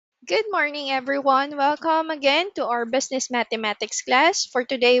Good morning, everyone. Welcome again to our business mathematics class. For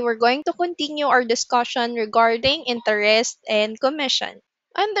today, we're going to continue our discussion regarding interest and commission.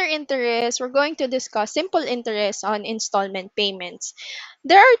 Under interest, we're going to discuss simple interest on installment payments.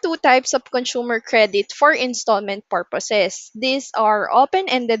 There are two types of consumer credit for installment purposes. These are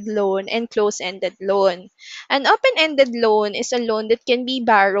open-ended loan and closed-ended loan. An open-ended loan is a loan that can be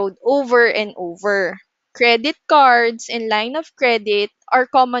borrowed over and over. Credit cards and line of credit are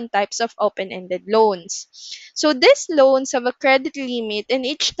common types of open-ended loans. So these loans have a credit limit, and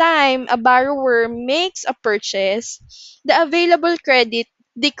each time a borrower makes a purchase, the available credit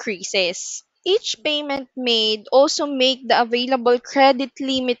decreases. Each payment made also make the available credit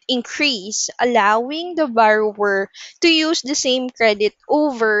limit increase, allowing the borrower to use the same credit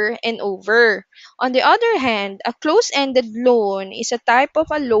over and over. On the other hand, a closed-ended loan is a type of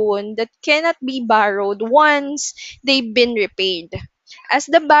a loan that cannot be borrowed once they've been repaid. As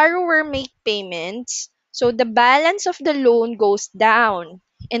the borrower make payments, so the balance of the loan goes down,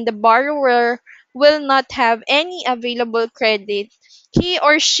 and the borrower will not have any available credit he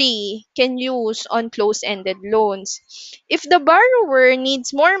or she can use on closed-ended loans. If the borrower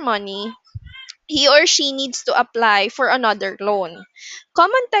needs more money, he or she needs to apply for another loan.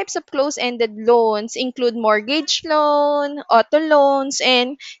 Common types of closed-ended loans include mortgage loan, auto loans,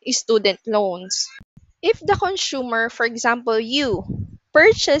 and student loans. If the consumer, for example, you,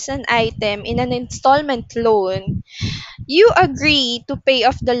 purchase an item in an installment loan, you agree to pay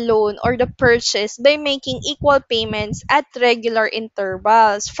off the loan or the purchase by making equal payments at regular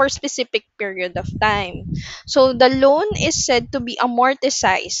intervals for specific period of time. So the loan is said to be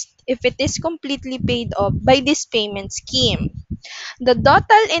amortized if it is completely paid off by this payment scheme. The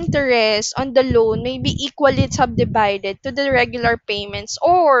total interest on the loan may be equally subdivided to the regular payments,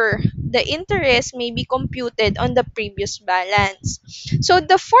 or the interest may be computed on the previous balance. So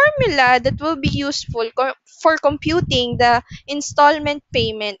the formula that will be useful for computing the installment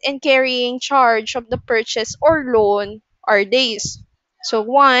payment and carrying charge of the purchase or loan are these. So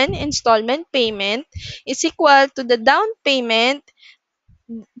one installment payment is equal to the down payment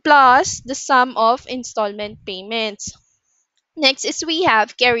plus the sum of installment payments. Next is we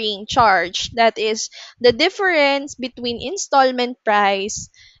have carrying charge. That is the difference between installment price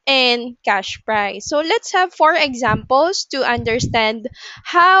and cash price. So let's have four examples to understand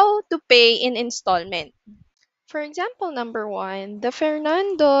how to pay in installment. For example, number one, the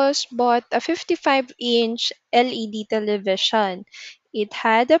Fernandos bought a 55-inch LED television. It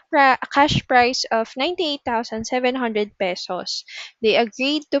had a cash price of 98,700 pesos. They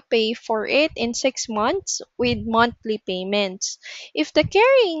agreed to pay for it in 6 months with monthly payments. If the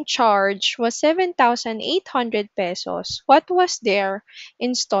carrying charge was 7,800 pesos, what was their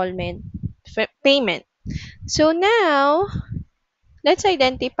installment payment? So now, let's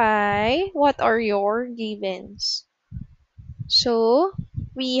identify what are your givens. So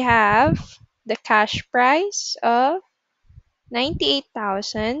we have the cash price of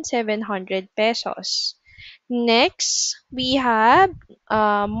 98,700 pesos. Next, we have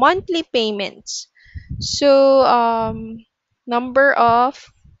monthly payments. So number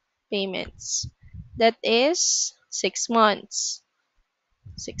of payments. That is 6 months.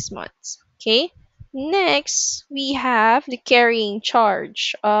 6 months. Okay. Next, we have the carrying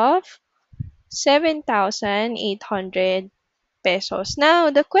charge of 7,800 pesos. Now,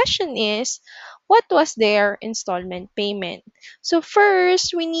 the question is, what was their installment payment? So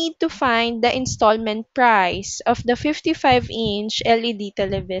first, we need to find the installment price of the 55-inch LED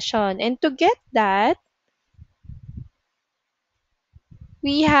television. And to get that,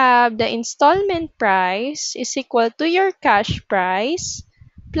 we have the installment price is equal to your cash price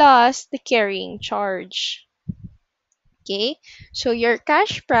plus the carrying charge. Okay, so your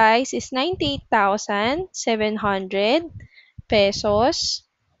cash price is 98,700 pesos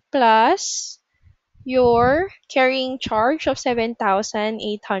plus your carrying charge of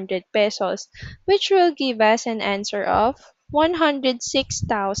 7,800 pesos, which will give us an answer of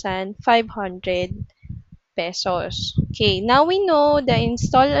 106,500 pesos. Okay, now we know the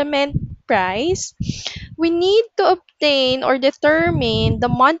installment price. We need to obtain or determine the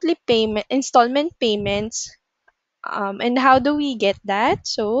monthly payment installment payments. And how do we get that?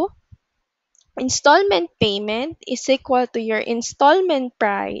 So installment payment is equal to your installment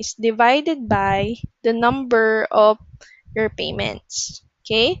price divided by the number of your payments.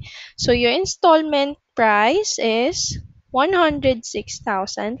 Okay? So your installment price is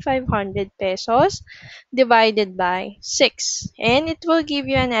 106,500 pesos divided by 6. And it will give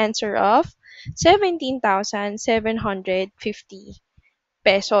you an answer of 17,750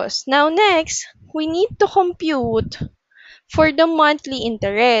 pesos. Now next, we need to compute for the monthly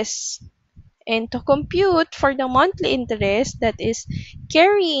interest. And to compute for the monthly interest, that is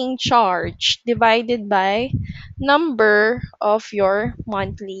carrying charge divided by number of your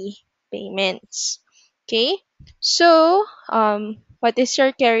monthly payments. Okay, so what is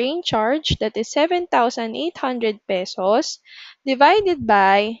your carrying charge? That is 7,800 pesos divided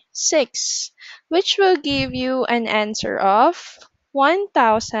by 6, which will give you an answer of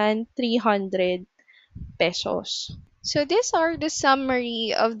 1,300 pesos. So these are the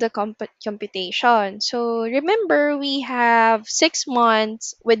summary of the computation. So remember, we have 6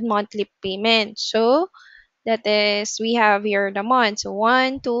 months with monthly payment. So that is, we have here the months. So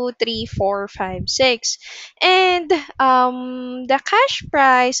 1, 2, 3, 4, 5, 6. And the cash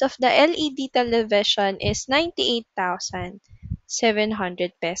price of the LED television is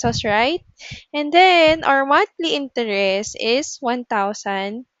 98,700 pesos, right? And then our monthly interest is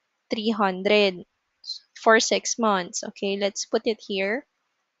 1,300 for 6 months. Okay, let's put it here.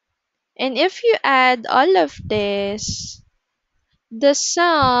 And if you add all of this, the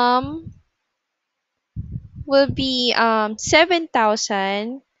sum will be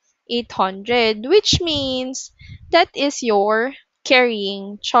 7,800, which means that is your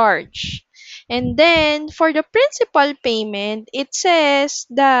carrying charge. And then for the principal payment, it says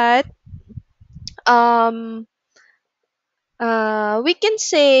that um, we can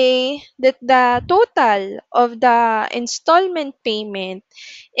say that the total of the installment payment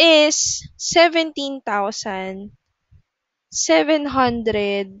is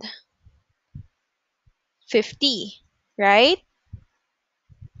 17,750, right?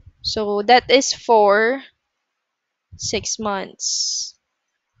 So that is for 6 months.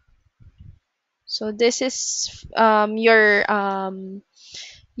 So this is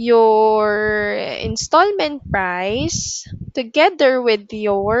your installment price together with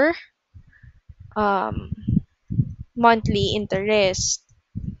your um, monthly interest.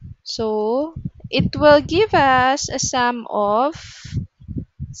 So it will give us a sum of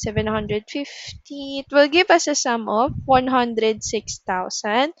 750. It will give us a sum of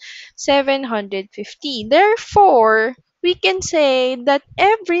 106,750. Therefore, we can say that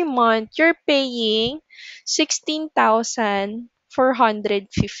every month you're paying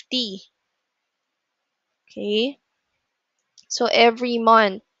 16,450. Okay? So every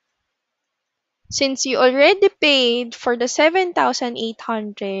month, since you already paid for the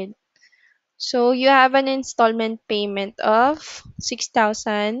 7,800, so you have an installment payment of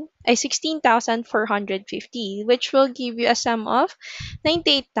 16,450, which will give you a sum of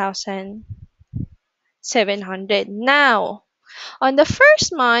 98,700. Now, on the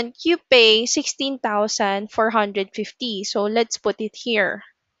first month, you pay 16,450. So let's put it here.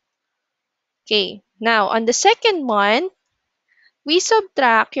 Okay. Now, on the second month, we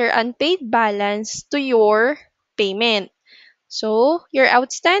subtract your unpaid balance to your payment. So, your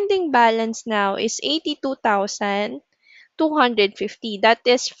outstanding balance now is 82,250. That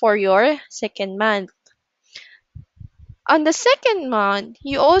is for your second month. On the second month,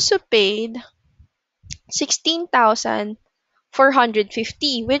 you also paid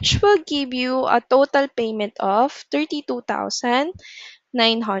 16,450, which will give you a total payment of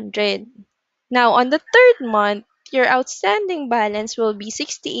 32,900. Now, on the third month, your outstanding balance will be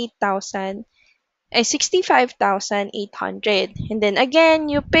 65,800. And then again,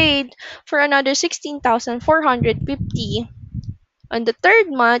 you paid for another 16,450. On the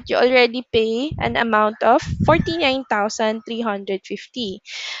third month, you already pay an amount of 49,350.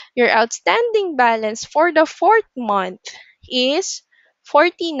 Your outstanding balance for the fourth month is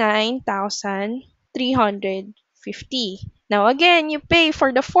 49,350. Now again, you pay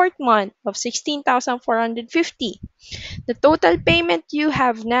for the fourth month of 16,450. The total payment you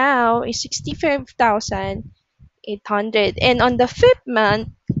have now is 65,800. And on the fifth month,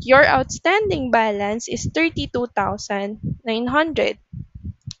 your outstanding balance is 32,900.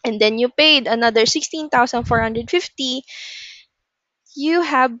 And then you paid another 16,450. You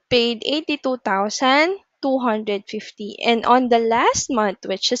have paid 82,250. And on the last month,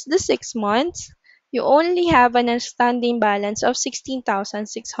 which is the 6 months, you only have an outstanding balance of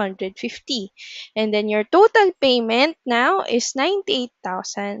 16,650. And then your total payment now is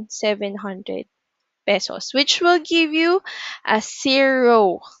 98,700 pesos, which will give you a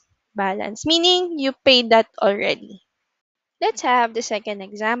zero balance, meaning you paid that already. Let's have the second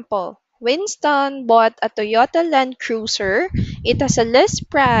example. Winston bought a Toyota Land Cruiser. It has a list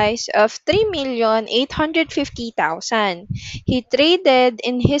price of 3,850,000. He traded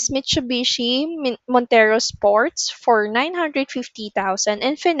in his Mitsubishi Montero Sports for 950,000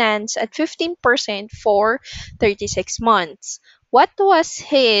 and financed at 15% for 36 months. What was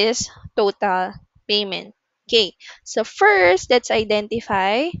his total payment? Okay, so first, let's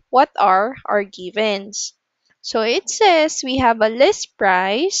identify what are our givens. So it says we have a list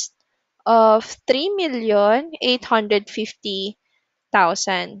price of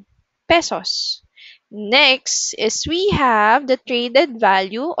 3,850,000 pesos. Next is we have the traded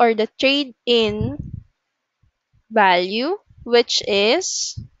value or the trade-in value, which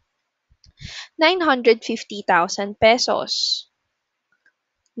is 950,000 pesos.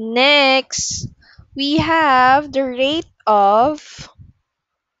 Next, we have the rate of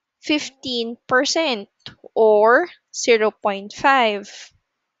 15% or 0.5.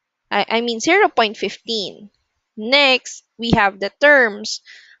 I mean 0.15. Next, we have the terms,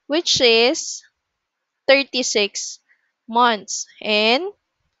 which is 36 months. And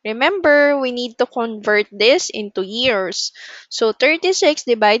remember, we need to convert this into years. So 36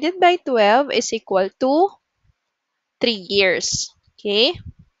 divided by 12 is equal to 3 years. Okay?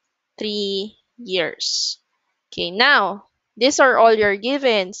 3 years. Okay, now, these are all your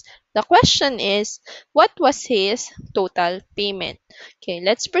givens. The question is, what was his total payment? Okay,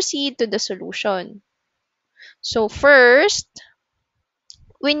 let's proceed to the solution. So first,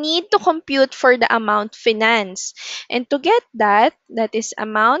 we need to compute for the amount finance. And to get that, that is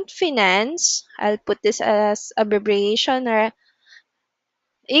amount finance, I'll put this as abbreviation,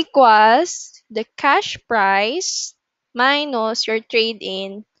 equals the cash price minus your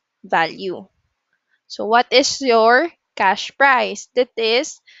trade-in value. So what is your cash price? That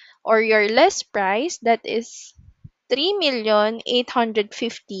is, or your list price, that is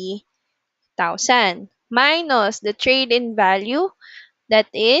 3,850,000 minus the trade-in value, that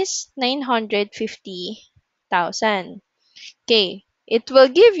is 950,000. Okay, it will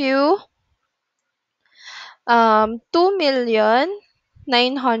give you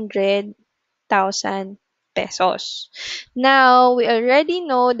 2,900,000 pesos. Now, we already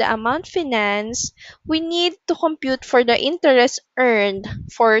know the amount finance. We need to compute for the interest earned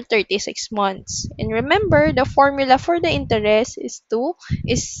for 36 months. And remember, the formula for the interest is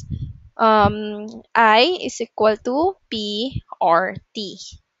I is equal to P or T.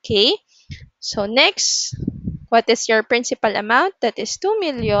 Okay? So next, what is your principal amount? That is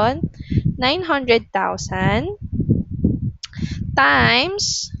 2,900,000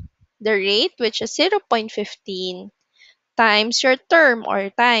 times the rate, which is 0.15, times your term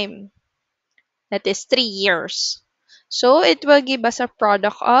or time, that is 3 years. So it will give us a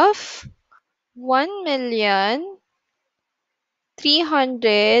product of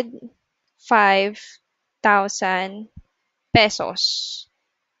 1,305,000 pesos.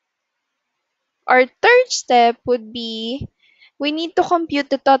 Our third step would be we need to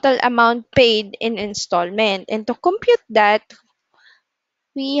compute the total amount paid in installment. And to compute that,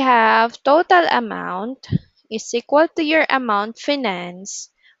 we have total amount is equal to your amount finance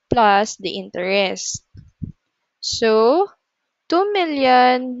plus the interest. So,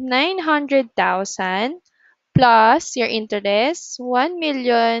 2,900,000 plus your interest,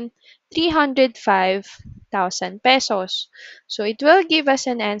 1,305,000 pesos. So, it will give us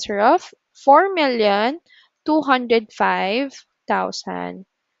an answer of 4,205,000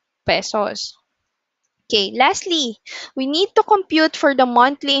 pesos. Okay, lastly, we need to compute for the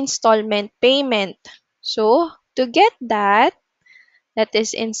monthly installment payment. So, to get that, that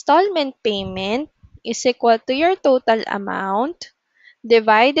is installment payment is equal to your total amount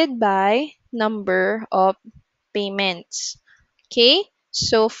divided by number of payments. Okay?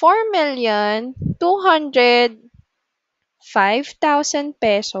 So, 4,205,000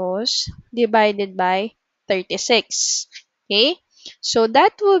 pesos divided by 36. Okay? So,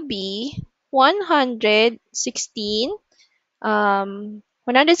 that will be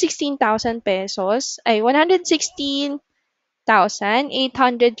 116,000 pesos, ay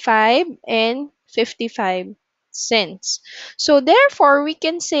 116,805 and 55 cents. So therefore, we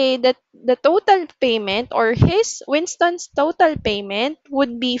can say that the total payment or his Winston's total payment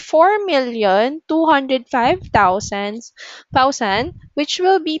would be 4,205,000, which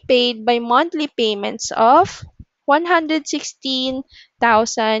will be paid by monthly payments of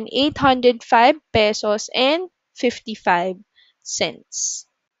 116,805 pesos and 55 cents.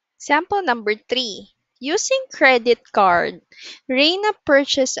 Sample number 3. Using credit card, Reina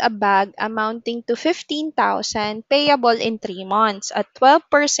purchased a bag amounting to 15,000 payable in 3 months at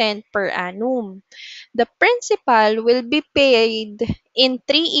 12% per annum. The principal will be paid in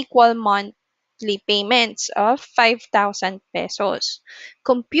 3 equal monthly payments of 5,000 pesos.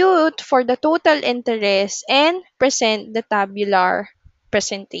 Compute for the total interest and present the tabular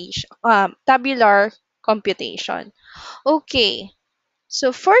computation. Okay.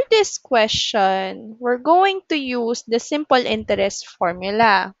 So for this question, we're going to use the simple interest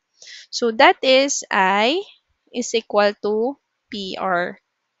formula. So that is I is equal to PR,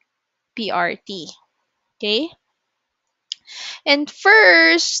 PRT. Okay? And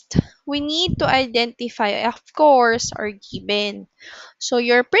first, we need to identify, of course, our given. So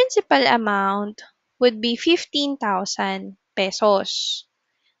your principal amount would be 15,000 pesos.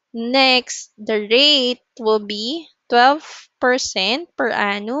 Next, the rate will be 12% per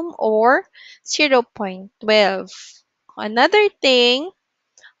annum or 0.12. Another thing,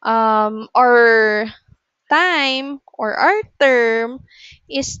 our time or our term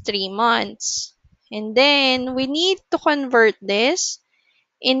is 3 months. And then we need to convert this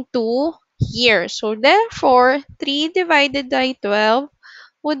into years. So therefore, 3 divided by 12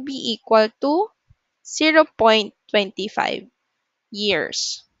 would be equal to 0.25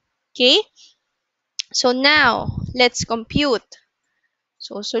 years. Okay? So now, let's compute.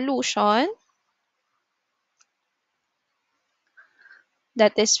 So solution,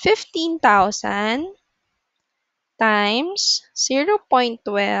 that is 15,000 times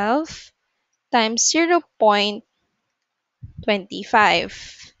 0.12 times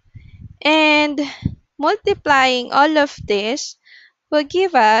 0.25. And multiplying all of this will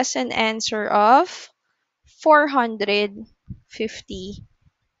give us an answer of 450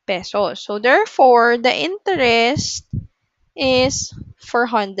 pesos. So therefore, the interest is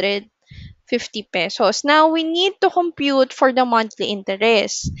 450 pesos. Now, we need to compute for the monthly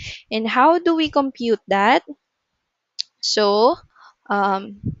interest. And how do we compute that? So,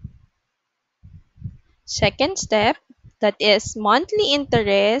 um, second step, that is monthly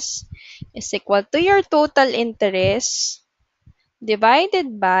interest is equal to your total interest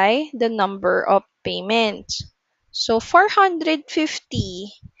divided by the number of payments. So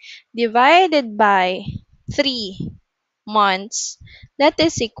 450 divided by 3 months, that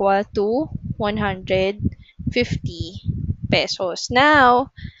is equal to 150 pesos.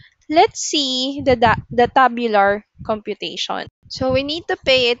 Now, let's see the tabular computation. So we need to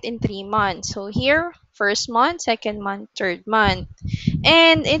pay it in 3 months. So here, first month, second month, third month.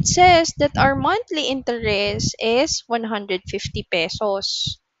 And it says that our monthly interest is 150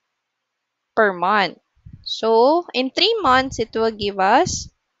 pesos per month. So in 3 months, it will give us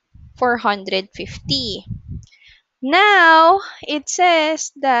 450. Now, it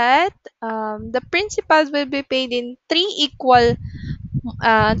says that the principal will be paid in three equal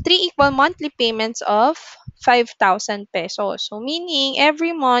monthly payments of 5,000 pesos. So, meaning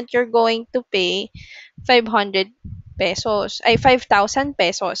every month you're going to pay 500 pesos, 5,000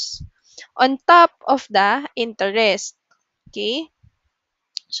 pesos on top of the interest. Okay?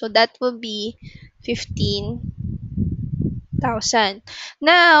 So, that will be 15,000.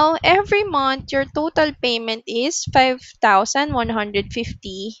 Now, every month your total payment is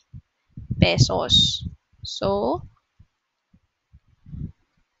 5,150 pesos. So,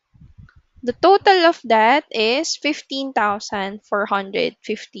 the total of that is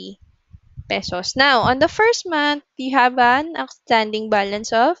 15,450 pesos. Now, on the first month, you have an outstanding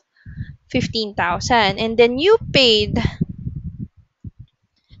balance of 15,000 and then you paid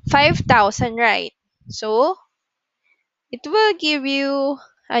 5,000, right? So, it will give you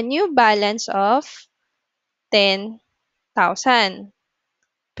a new balance of 10,000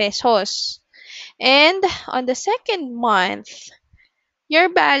 pesos. And on the second month, your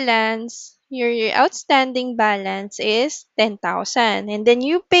outstanding balance is 10,000. And then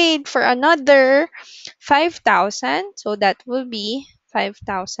you paid for another 5,000. So that will be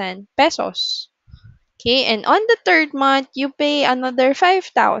 5,000 pesos. Okay, and on the third month, you pay another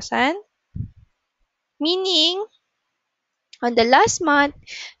 5,000. Meaning, on the last month,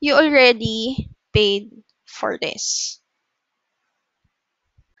 you already paid for this.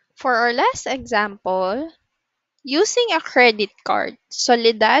 For our last example, using a credit card,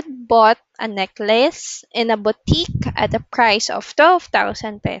 Soledad bought a necklace in a boutique at a price of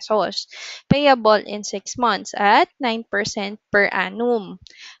 12,000 pesos, payable in 6 months at 9% per annum.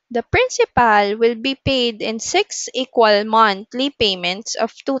 The principal will be paid in 6 equal monthly payments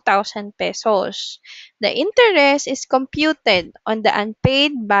of 2,000 pesos. The interest is computed on the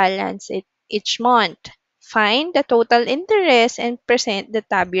unpaid balance each month. Find the total interest and present the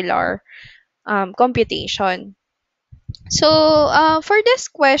tabular computation. So, for this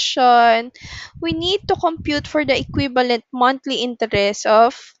question, we need to compute for the equivalent monthly interest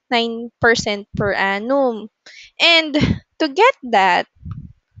of 9% per annum. And to get that,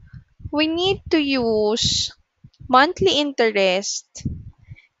 we need to use monthly interest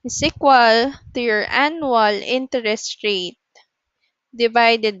is equal to your annual interest rate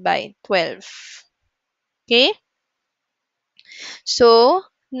divided by 12. Okay? So,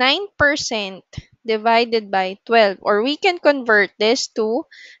 9%. divided by 12, or we can convert this to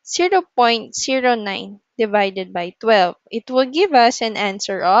 0.09 divided by 12. It will give us an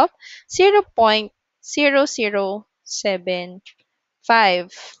answer of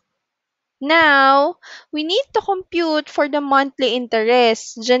 0.0075. Now, we need to compute for the monthly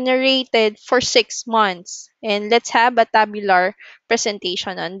interest generated for 6 months. And let's have a tabular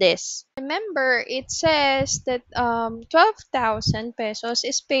presentation on this. Remember, it says that 12,000 pesos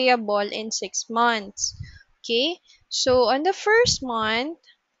is payable in 6 months. Okay? So, on the first month,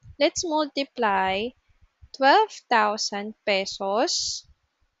 let's multiply 12,000 pesos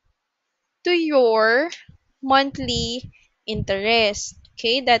to your monthly interest.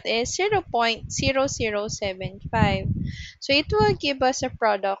 Okay, that is 0.0075. So it will give us a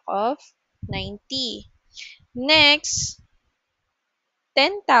product of 90. Next,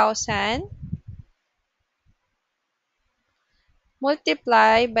 10,000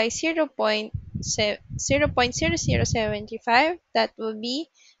 multiply by 0.0075, that will be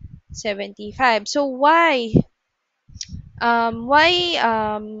 75. So why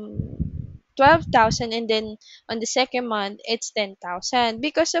 12,000, and then on the second month it's 10,000?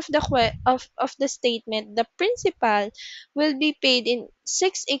 Because of the statement, the principal will be paid in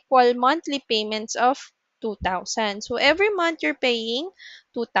 6 equal monthly payments of 2,000. So every month you're paying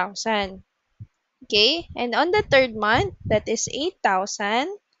 2,000. Okay? And on the third month, that is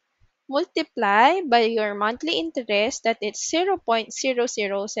 8,000, multiply by your monthly interest, that is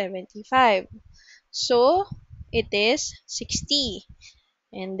 0.0075. So it is 60.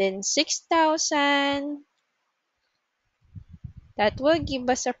 And then 6,000, that will give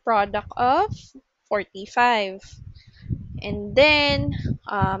us a product of 45. And then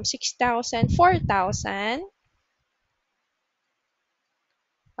 6,000, 4,000,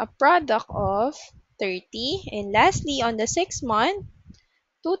 a product of 30. And lastly, on the 6th month,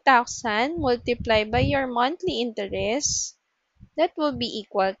 2,000 multiplied by your monthly interest, that will be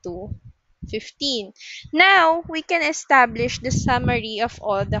equal to 15. Now, we can establish the summary of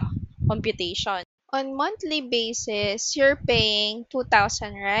all the computation. On monthly basis, you're paying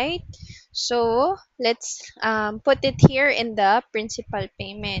 2,000, right? So, let's put it here in the principal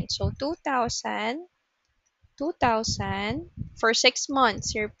payment. So, 2,000, 2,000. For 6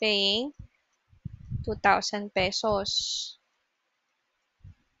 months, you're paying 2,000 pesos.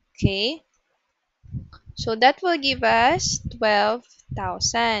 Okay? So, that will give us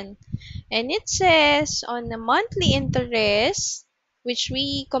 12,000. And it says on the monthly interest, which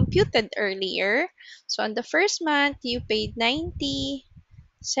we computed earlier. So, on the first month, you paid 90.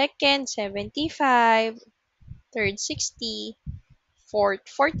 Second, 75. Third, 60. Fourth,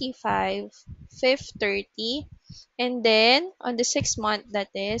 45. Fifth, 30. And then, on the 6th month,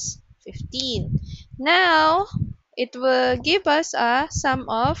 that is 15. Now, it will give us a sum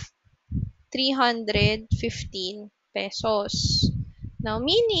of 315 pesos. Now,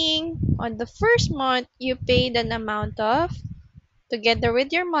 meaning, on the first month, you paid an amount of, together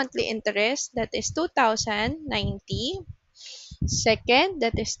with your monthly interest, that is 2,090. Second,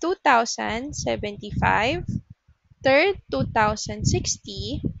 that is 2,075. Third,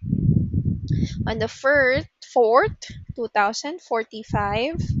 2,060. On the fourth,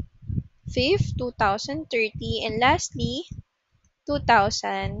 2,045. Fifth, 2,030. And lastly,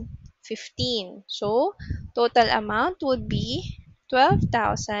 2,015. So, total amount would be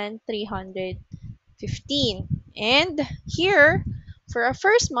 12,315. And here, for our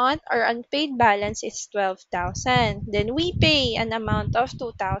first month, our unpaid balance is 12,000. Then we pay an amount of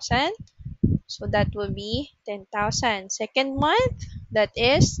 2,000. So that will be 10,000. Second month, that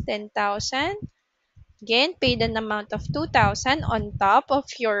is 10,000. Again, paid an amount of 2,000 on top of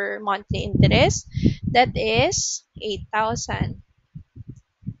your monthly interest. That is 8,000.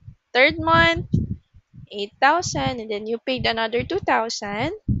 Third month, 8,000. And then you paid another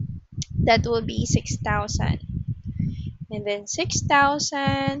 2,000. That will be 6,000. And then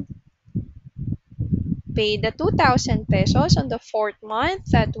 6,000. Pay the 2,000 pesos on the fourth month.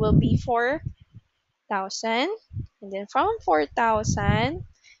 That will be 4,000. And then from 4,000,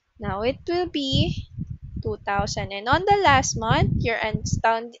 now it will be 2,000. And on the last month, your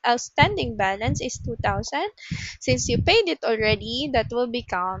outstanding balance is 2,000. Since you paid it already, that will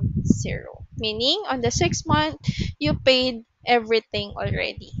become 0. Meaning, on the 6th month, you paid everything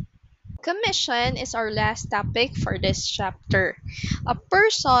already. Commission is our last topic for this chapter. A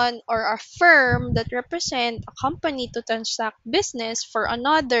person or a firm that represent a company to transact business for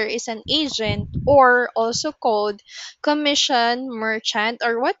another is an agent, or also called commission merchant,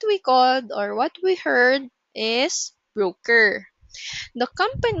 or what we called or what we heard is broker. The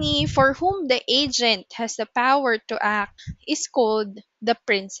company for whom the agent has the power to act is called the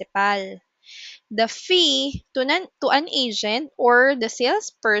principal. The fee to an agent or the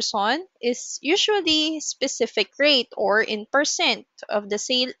salesperson is usually specific rate or in percent of the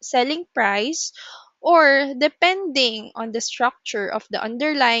selling price or depending on the structure of the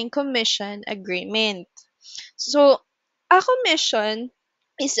underlying commission agreement. So, a commission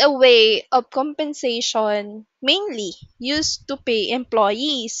is a way of compensation mainly used to pay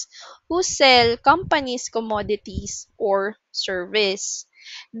employees who sell companies' commodities or service.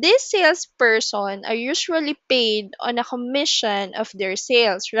 These salesperson are usually paid on a commission of their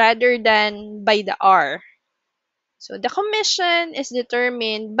sales rather than by the hour. So the commission is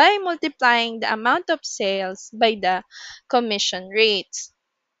determined by multiplying the amount of sales by the commission rates.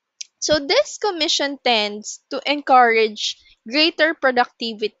 So this commission tends to encourage greater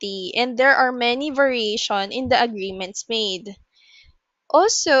productivity and there are many variation in the agreements made.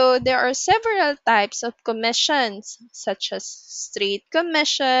 Also, there are several types of commissions, such as straight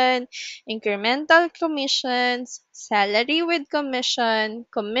commission, incremental commissions, salary with commission,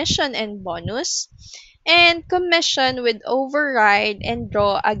 commission and bonus, and commission with override and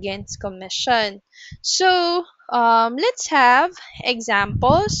draw against commission. So, let's have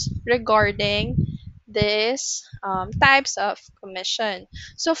examples regarding these types of commission.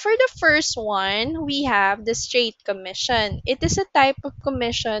 So for the first one, we have the straight commission. It is a type of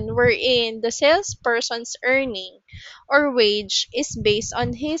commission wherein the salesperson's earning or wage is based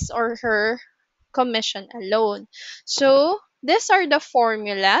on his or her commission alone. So these are the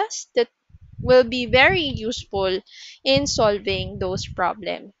formulas that will be very useful in solving those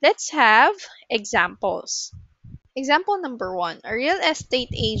problems. Let's have examples. Example number one, a real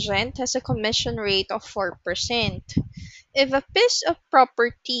estate agent has a commission rate of 4%. If a piece of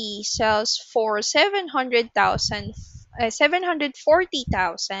property sells for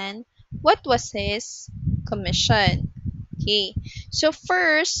 740,000, what was his commission? Okay. So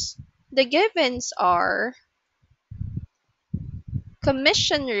first, the givens are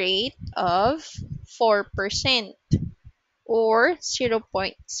commission rate of 4% or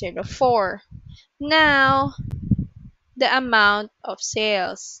 0.04. Now, the amount of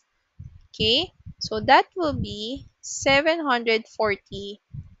sales. Okay? So that will be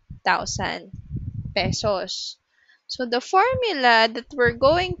 740,000 pesos. So the formula that we're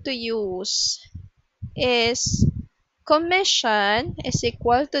going to use is commission is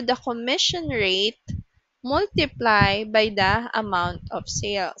equal to the commission rate multiplied by the amount of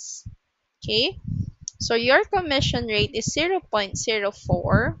sales. Okay? So your commission rate is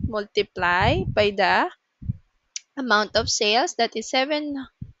 0.04 multiplied by the amount of sales, that is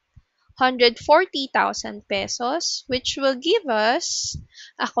 740,000 pesos, which will give us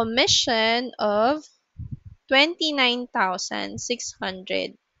a commission of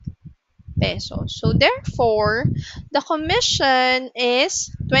 29,600 pesos. So therefore, the commission is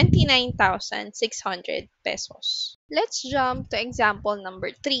 29,600 pesos. Let's jump to example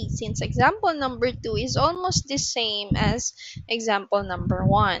number 3 since example number 2 is almost the same as example number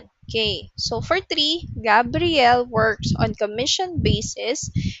 1. Okay, so for 3, Gabriel works on commission basis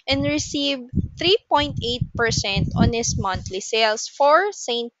and received 3.8% on his monthly sales for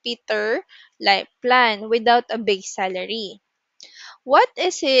St. Peter Life Plan without a base salary. What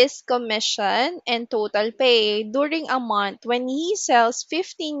is his commission and total pay during a month when he sells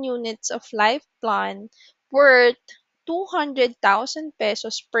 15 units of Life Plan worth 200,000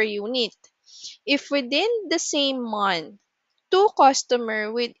 pesos per unit? If within the same month, two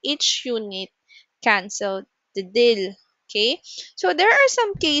customers with each unit canceled the deal. Okay? So there are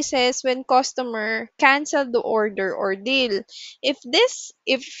some cases when customer cancel the order or deal. If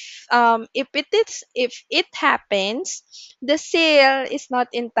it happens, the sale is not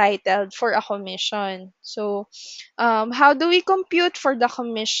entitled for a commission. So how do we compute for the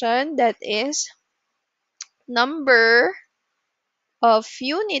commission? That is number of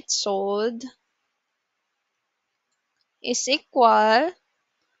units sold is equal,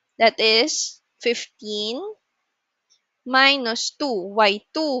 that is 15 minus 2. Why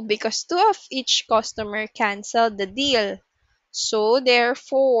 2? Because 2 of each customer canceled the deal. So,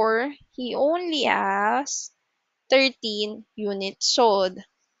 therefore, he only has 13 units sold.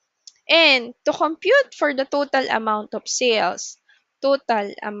 And to compute for the total amount of sales,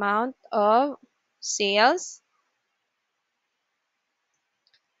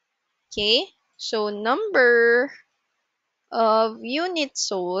 okay, so number of units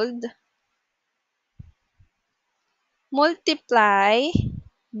sold multiply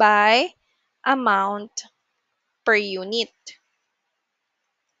by amount per unit.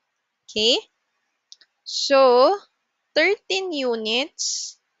 Okay? So, 13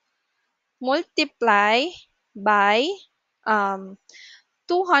 units multiply by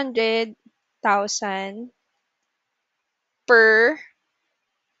 200 per,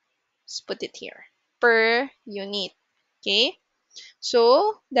 let's put it here, per unit. Okay?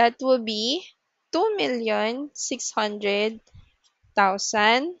 So, that will be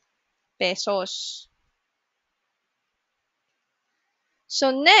 2,600,000 pesos.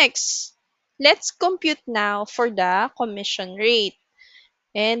 So, next, let's compute now for the commission rate.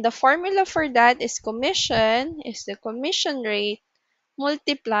 And the formula for that is commission is the commission rate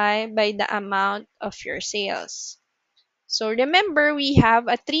multiplied by the amount of your sales. So remember, we have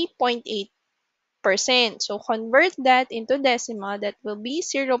a 3.8%. So convert that into decimal, that will be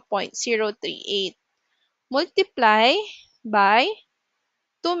 0.038. Multiply by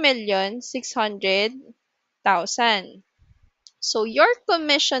 2,600,000. So your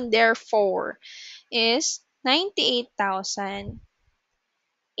commission therefore is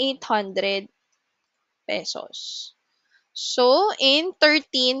 98,800 pesos. So in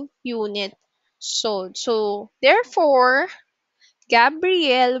 13 unit sold. So therefore,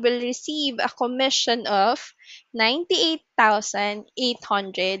 Gabrielle will receive a commission of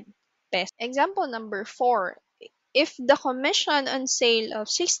 98,800 pesos. Example number 4. If the commission on sale of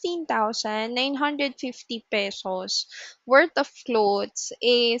 16,950 pesos worth of clothes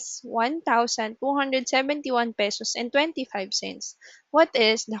is 1,271 pesos and 25 cents, what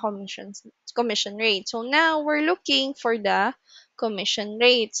is the commission rate? So now we're looking for the commission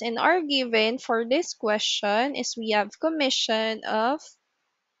rates, and our given for this question is we have commission of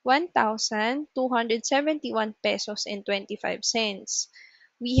 1,271 pesos and 25 cents.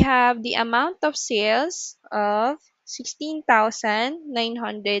 We have the amount of sales of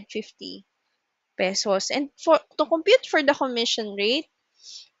 16,950 pesos. And for to compute for the commission rate,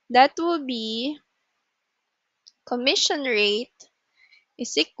 that will be commission rate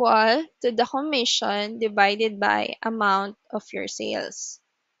is equal to the commission divided by amount of your sales.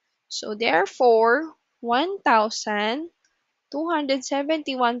 So therefore,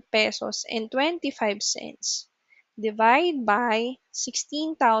 1,271 pesos and 25 cents divide by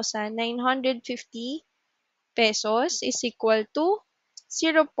 16,950 pesos is equal to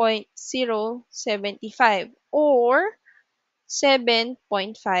 0.075 or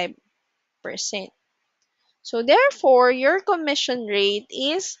 7.5%. So therefore, your commission rate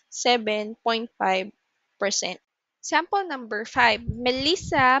is 7.5%. Sample number 5.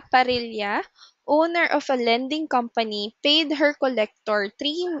 Melissa Parilla, owner of a lending company, paid her collector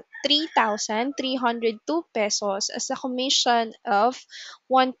 3,302 pesos as a commission of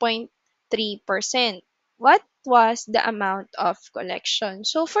 1.3%. What was the amount of collection?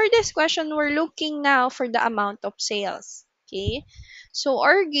 So for this question, we're looking now for the amount of sales. Okay? So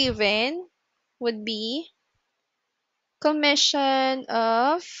our given would be commission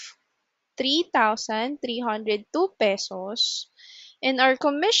of 3,302 pesos and our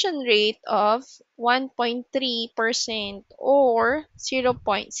commission rate of 1.3% or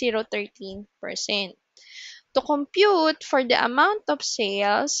 0.013%. To compute for the amount of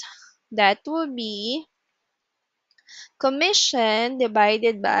sales, that will be commission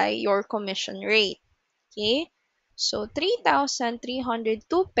divided by your commission rate. Okay? So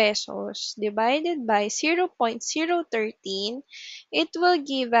 3,302 pesos divided by 0.013, it will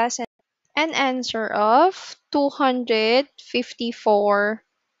give us an answer of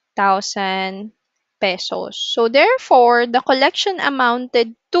 254,000 pesos. So therefore, the collection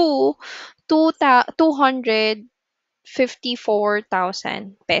amounted to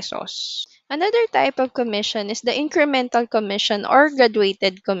 254,000 pesos. Another type of commission is the incremental commission or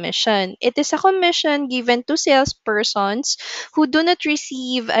graduated commission. It is a commission given to salespersons who do not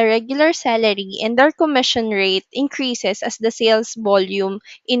receive a regular salary, and their commission rate increases as the sales volume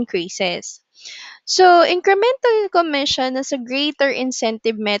increases. So, incremental commission is a greater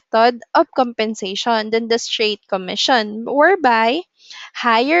incentive method of compensation than the straight commission, whereby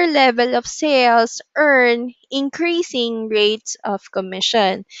higher level of sales earn increasing rates of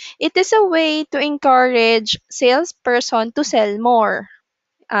commission. It is a way to encourage salesperson to sell more.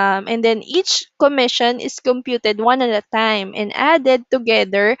 And then each commission is computed one at a time and added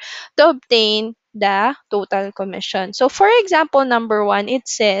together to obtain the total commission. So, for example, number 1, it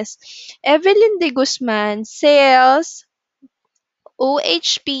says, Evelyn de Guzman sells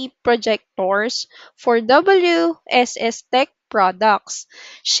OHP projectors for WSS Tech products.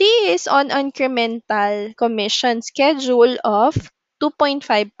 She is on incremental commission schedule of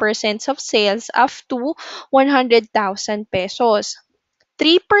 2.5% of sales up to 100,000 pesos.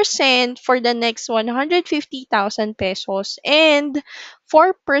 3% for the next 150,000 pesos and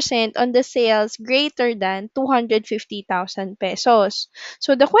 4% on the sales greater than 250,000 pesos.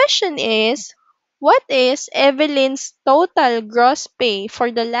 So the question is, What is Evelyn's total gross pay for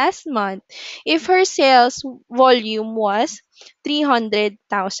the last month if her sales volume was 300,000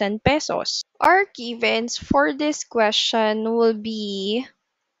 pesos? Our givens for this question will be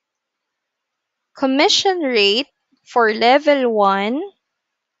commission rate for level 1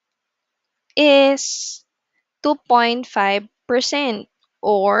 is 2.5%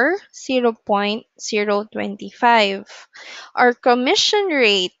 or 0.025. Our commission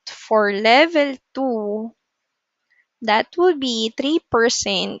rate for level 2, that would be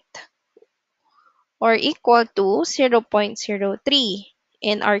 3% or equal to 0.03.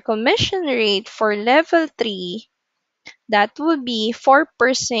 And our commission rate for level 3, that would be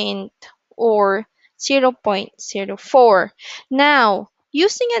 4% or 0.04. Now,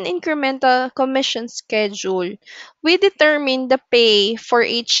 using an incremental commission schedule, we determine the pay for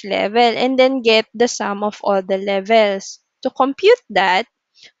each level and then get the sum of all the levels. To compute that,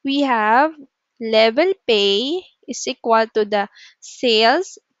 we have level pay is equal to the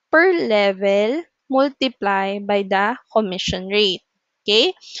sales per level multiplied by the commission rate.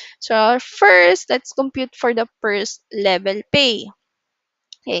 Okay? So first, let's compute for the first level pay.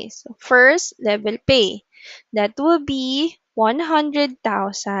 Okay, so first level pay. That will be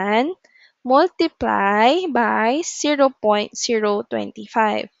 100,000 multiplied by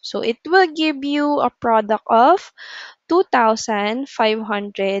 0.025. So it will give you a product of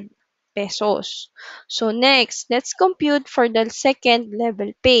 2,500 pesos. So next, let's compute for the second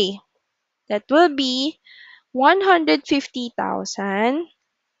level pay. That will be 150,000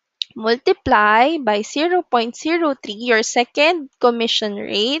 multiply by 0.03, your second commission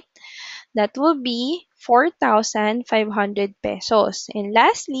rate. That will be 4,500 pesos. And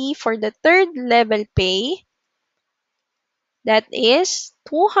lastly, for the third level pay, that is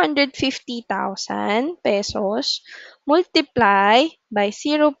 250,000 pesos multiply by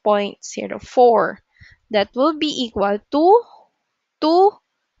 0.04. That will be equal to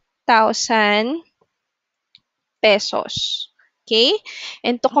 2,000 pesos. Okay?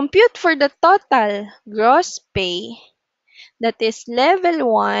 And to compute for the total gross pay, that is level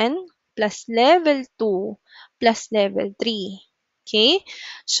 1 plus level 2 plus level 3. Okay?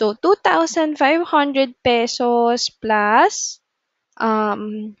 So 2,500 pesos plus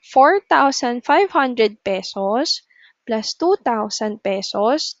 4,500 pesos plus 2,000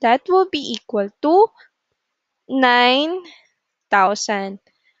 pesos, that will be equal to 9,000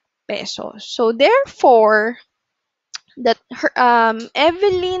 pesos. So therefore,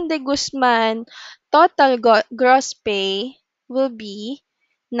 Evelyn de Guzman total gross pay will be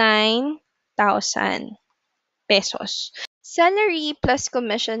 9,000 pesos. Salary plus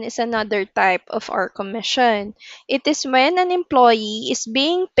commission is another type of our commission. It is when an employee is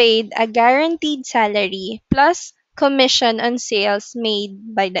being paid a guaranteed salary plus commission on sales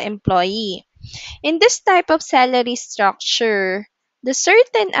made by the employee. In this type of salary structure, the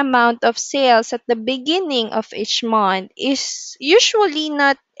certain amount of sales at the beginning of each month is usually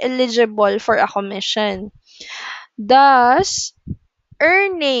not eligible for a commission. Thus,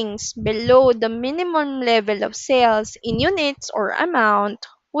 earnings below the minimum level of sales in units or amount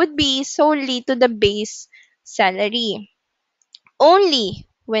would be solely to the base salary. Only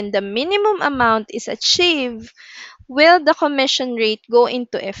when the minimum amount is achieved will the commission rate go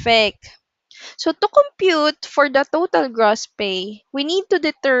into effect. So to compute for the total gross pay, we need to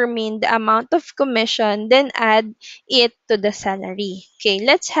determine the amount of commission, then add it to the salary. Okay,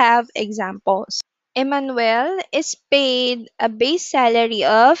 let's have examples. Emmanuel is paid a base salary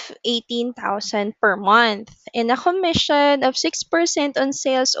of 18,000 per month and a commission of 6% on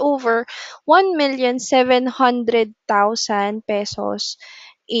sales over 1,700,000 pesos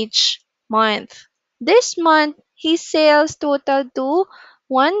each month. This month, his sales totaled to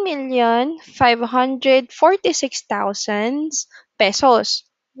 1,546,000 pesos.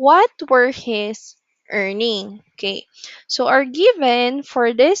 What were his earning? Okay, so our given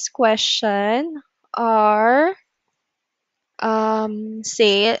for this question are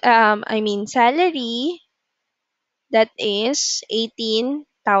salary, that is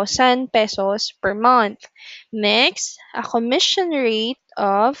 18,000 pesos per month. Next, a commission rate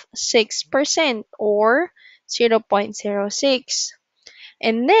of 6% or 0.06.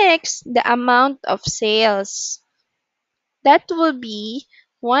 And next, the amount of sales. That will be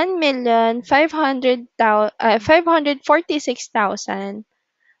 1,546,000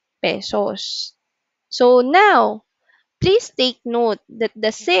 pesos. So now, please take note that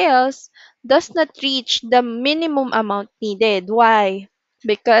the sales does not reach the minimum amount needed. Why?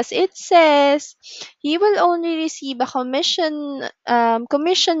 Because it says he will only receive a commission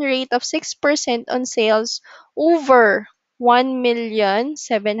rate of 6% on sales over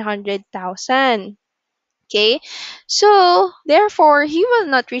 1,700,000. Okay? So, therefore, he will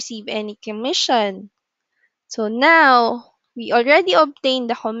not receive any commission. So now, we already obtained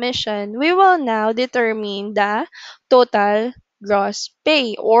the commission. We will now determine the total gross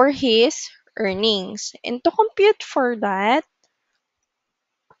pay or his earnings. And to compute for that,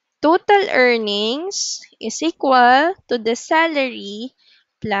 total earnings is equal to the salary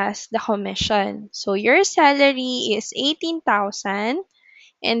plus the commission. So your salary is 18,000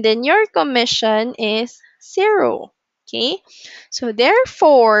 and then your commission is 0. Okay? So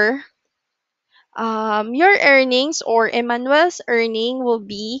therefore, your earnings or Emmanuel's earning will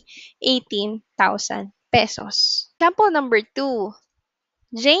be 18,000 pesos. Example number 2.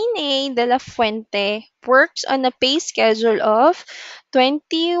 Jane A. de la Fuente works on a pay schedule of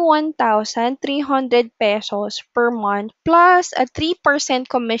 21,300 pesos per month plus a 3%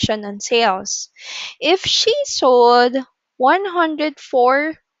 commission on sales. If she sold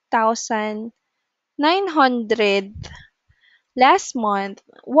 104,900 last month,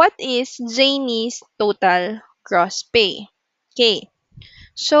 what is Janie's total gross pay? Okay,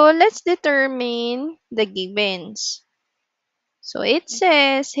 so let's determine the givens. So it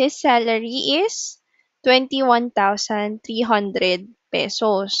says his salary is 21,300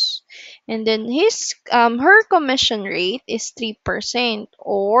 pesos. And then her commission rate is 3%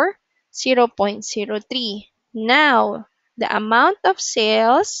 or 0.03. Now, the amount of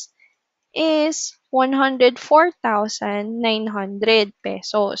sales is 104,900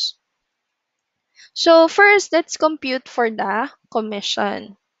 pesos. So first, let's compute for the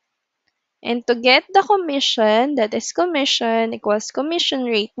commission. And to get the commission, that is commission equals commission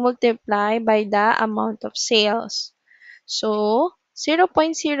rate multiplied by the amount of sales. So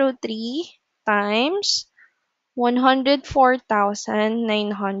 0.03 times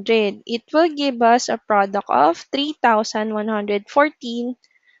 104,900. It will give us a product of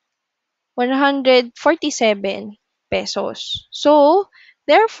 3,147 pesos. So,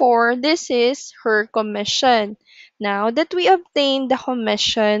 therefore, this is her commission. Now that we obtained the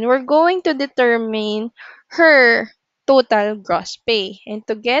commission, we're going to determine her total gross pay. And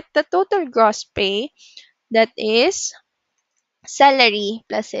to get the total gross pay, that is salary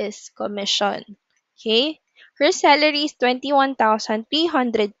plus his commission. Okay? Her salary is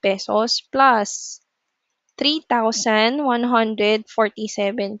 21,300 pesos plus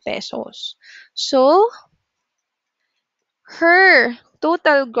 3,147 pesos. So, her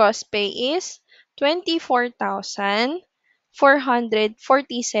total gross pay is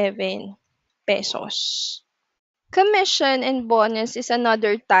 24,447 pesos. Commission and bonus is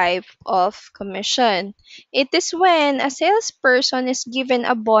another type of commission. It is when a salesperson is given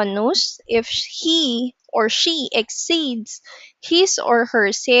a bonus if he or she exceeds his or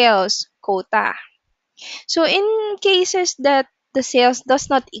her sales quota. So in cases that the sales does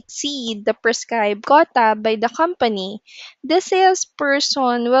not exceed the prescribed quota by the company, the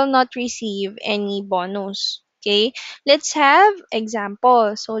salesperson will not receive any bonus. Okay, let's have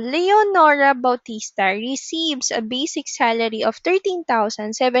example. So Leonora Bautista receives a basic salary of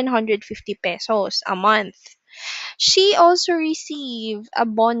 13,750 pesos a month. She also received a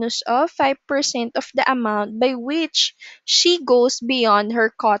bonus of 5% of the amount by which she goes beyond her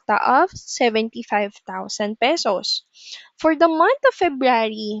quota of 75,000 pesos. For the month of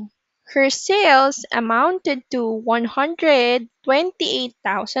February, her sales amounted to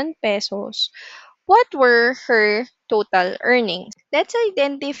 128,000 pesos. What were her total earnings? Let's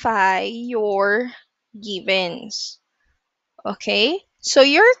identify your givens. Okay? So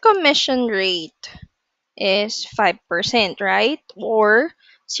your commission rate is 5%, right? Or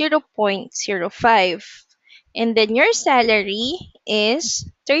 0.05. And then your salary is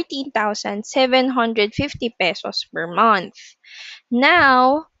 13,750 pesos per month.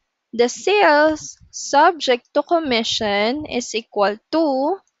 Now, the sales subject to commission is equal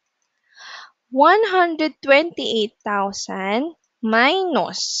to 128,000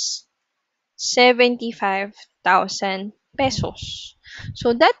 minus 75,000 pesos.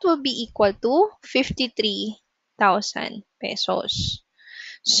 So that will be equal to 53,000 pesos.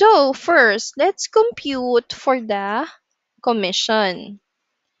 So first, let's compute for the commission.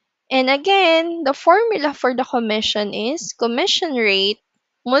 And again, the formula for the commission is commission rate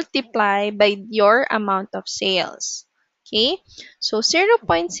multiplied by your amount of sales. Okay? So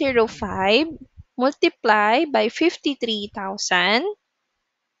 0.05 multiplied by 53,000.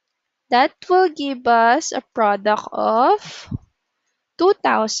 That will give us a product of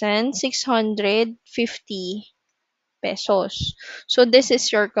 2,650 pesos. So this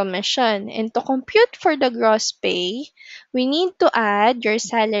is your commission. And to compute for the gross pay, we need to add your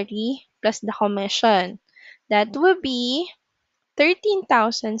salary plus the commission. That will be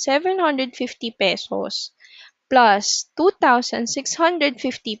 13,750 pesos plus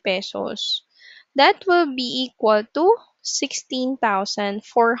 2,650 pesos. That will be equal to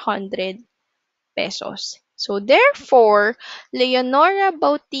 16,400 pesos. So therefore, Leonora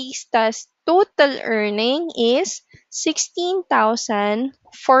Bautista's total earning is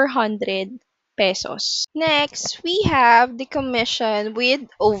 16,400 pesos. Next, we have the commission with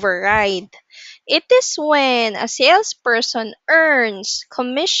override. It is when a salesperson earns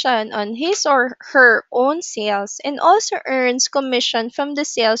commission on his or her own sales and also earns commission from the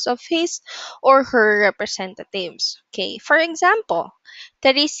sales of his or her representatives. Okay, for example,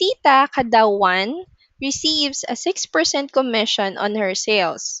 Teresita Kadawan receives a 6% commission on her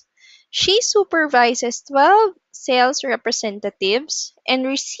sales. She supervises 12 sales representatives and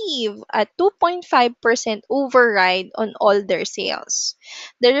receive a 2.5% override on all their sales.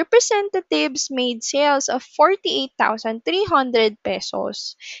 The representatives made sales of 48,300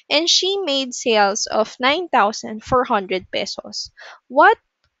 pesos and she made sales of 9,400 pesos. What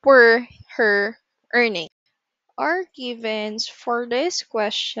were her earnings? Our givens for this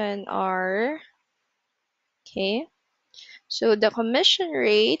question are, okay, so the commission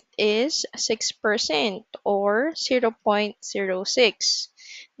rate is 6% or 0.06.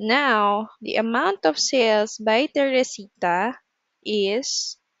 Now, the amount of sales by Teresita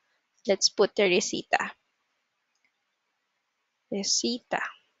is, let's put Teresita. Teresita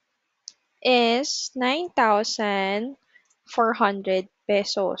is 9,400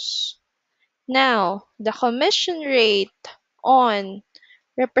 pesos. Now, the commission rate on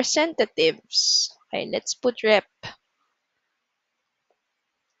representatives, okay, let's put rep,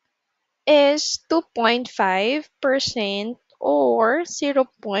 is 2.5% or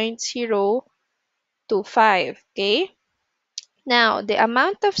 0.025. Okay? Now, the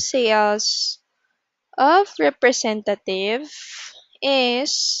amount of sales of representative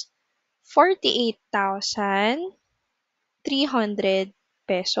is 48,300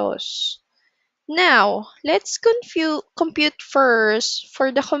 pesos. Now, let's compute first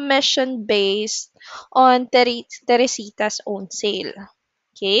for the commission based on Teresita's own sale.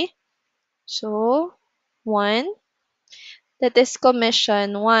 Okay? So, 1, that is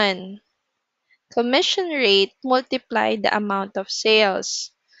commission 1. Commission rate multiply the amount of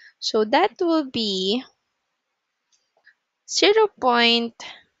sales. So, that will be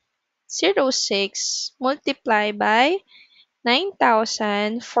 0.06 multiplied by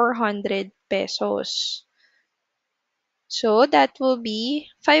 9,400 pesos. So, that will be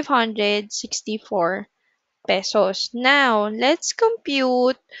 564 pesos. Now, let's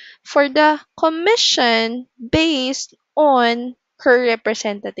compute for the commission based on her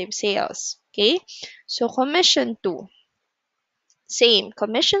representative sales. Okay? So, commission 2. Same.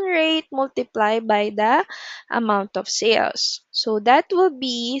 Commission rate multiplied by the amount of sales. So, that will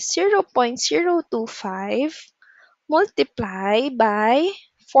be 0.025 multiplied by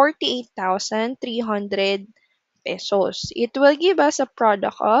 48,300 pesos. It will give us a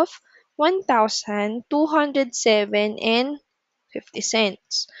product of 1,207 and 50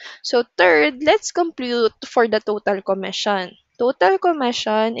 cents. So third, let's compute for the total commission. Total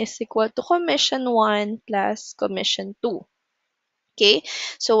commission is equal to commission 1 plus commission 2. Okay,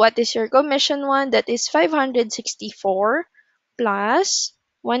 so what is your commission 1? That is 564 plus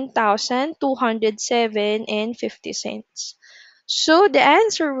 1,207 and 50 cents. So the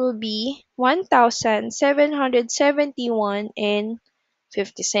answer will be 1,771 and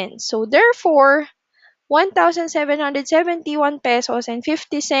 50 cents. So therefore, 1,771 pesos and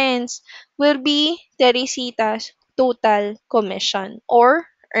 50 cents will be Teresita's total commission or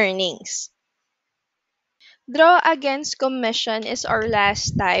earnings. Draw against commission is our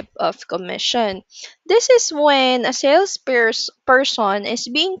last type of commission. This is when a person is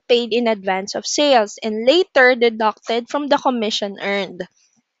being paid in advance of sales and later deducted from the commission earned.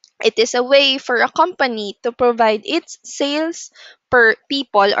 It is a way for a company to provide its sales per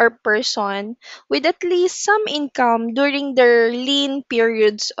people or person with at least some income during their lean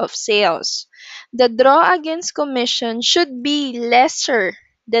periods of sales. The draw against commission should be lesser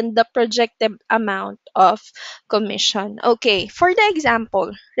than the projected amount of commission. Okay, for the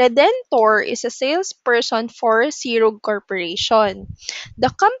example, Redentor is a salesperson for Zero Corporation. The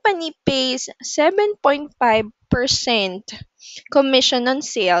company pays 7.5% commission on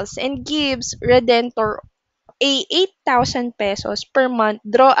sales and gives Redentor a 8,000 pesos per month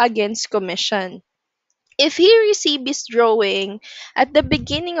draw against commission. If he receives drawing at the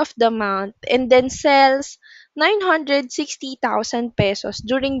beginning of the month and then sells 960,000 pesos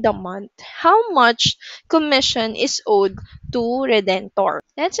during the month, how much commission is owed to Redentor?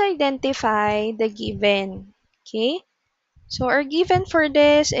 Let's identify the given. Okay, so our given for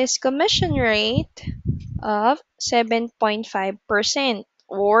this is commission rate of 7.5%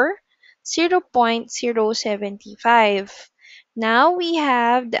 or 0.075. Now we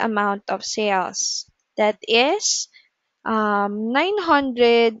have the amount of sales. That is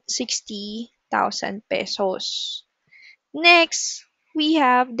 960,000 pesos. Next, we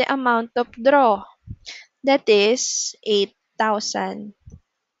have the amount of draw. That is 8,000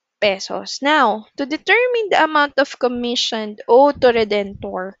 pesos. Now, to determine the amount of commission owed to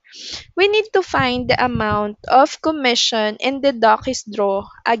Redentor, we need to find the amount of commission and deduct his draw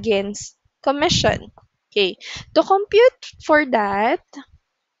against commission. Okay. To compute for that,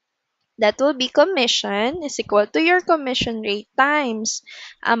 that will be commission is equal to your commission rate times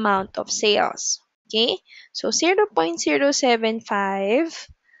amount of sales. Okay? So 0.075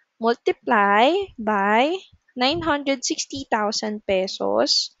 multiply by 960,000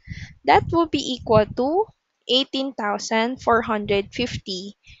 pesos. That will be equal to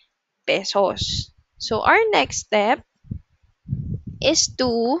 18,450 pesos. So our next step is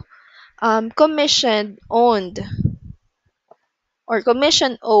to commission owned or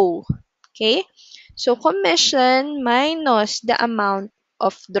commission O. Okay? So commission minus the amount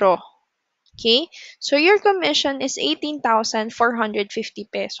of draw. Okay? So your commission is 18,450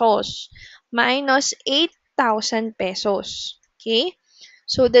 pesos minus 8,000 pesos. Okay?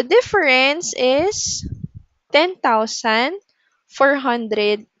 So the difference is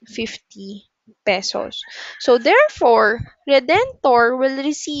 10,450 pesos. So therefore, Redentor will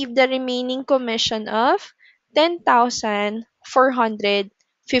receive the remaining commission of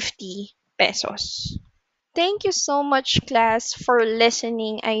 10,450 pesos. Thank you so much, class, for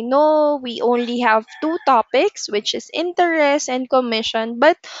listening. I know we only have two topics, which is interest and commission,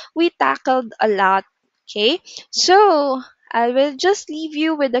 but we tackled a lot. Okay, so I will just leave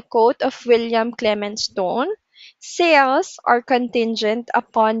you with a quote of William Clement Stone. Sales are contingent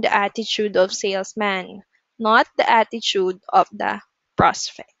upon the attitude of salesman, not the attitude of the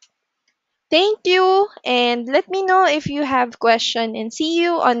prospect. Thank you, and let me know if you have question, and see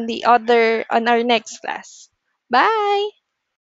you on our next class. Bye.